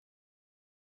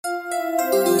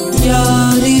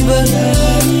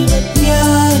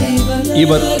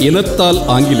இவர் இனத்தால்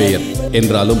ஆங்கிலேயர்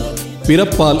என்றாலும்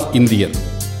பிறப்பால் இந்தியர்.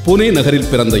 புனே நகரில்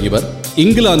பிறந்த இவர்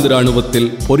இங்கிலாந்து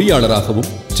இராணுவத்தில் பொறியாளராகவும்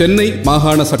சென்னை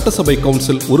மாகாண சட்டசபை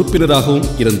கவுன்சில் உறுப்பினராகவும்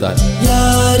இருந்தார்.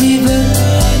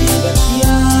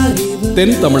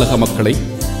 தென் தமிழக மக்களை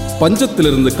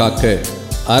பஞ்சத்திலிருந்து காக்க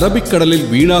அரபிக்கடலில்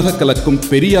வீணாக கலக்கும்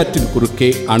பெரியாற்றின்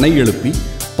குறுக்கே அணை எழுப்பி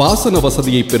பாசன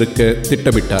வசதியை பெருக்க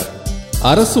திட்டமிட்டார்.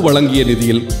 அரசு வழங்கிய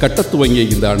நிதியில் கட்டத் துவங்கிய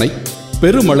இந்த அணை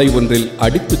பெருமழை ஒன்றில்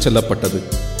அடித்துச் செல்லப்பட்டது.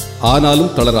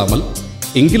 ஆனாலும் தளராமல்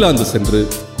இங்கிலாந்து சென்று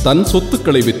தன்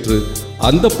சொத்துக்களை விற்று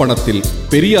அந்த பணத்தில்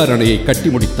பெரியார் அணையை கட்டி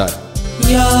முடித்தார்.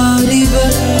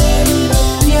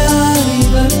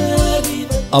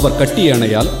 அவர் கட்டிய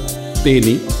அணையால்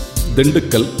தேனி,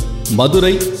 திண்டுக்கல்,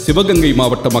 மதுரை, சிவகங்கை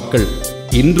மாவட்ட மக்கள்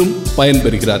இன்றும்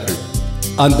பயன்பெறுகிறார்கள்.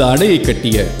 அந்த அணையை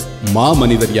கட்டிய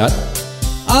மாமனிதர் யார்?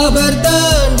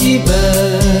 அவர்தான் இவர்.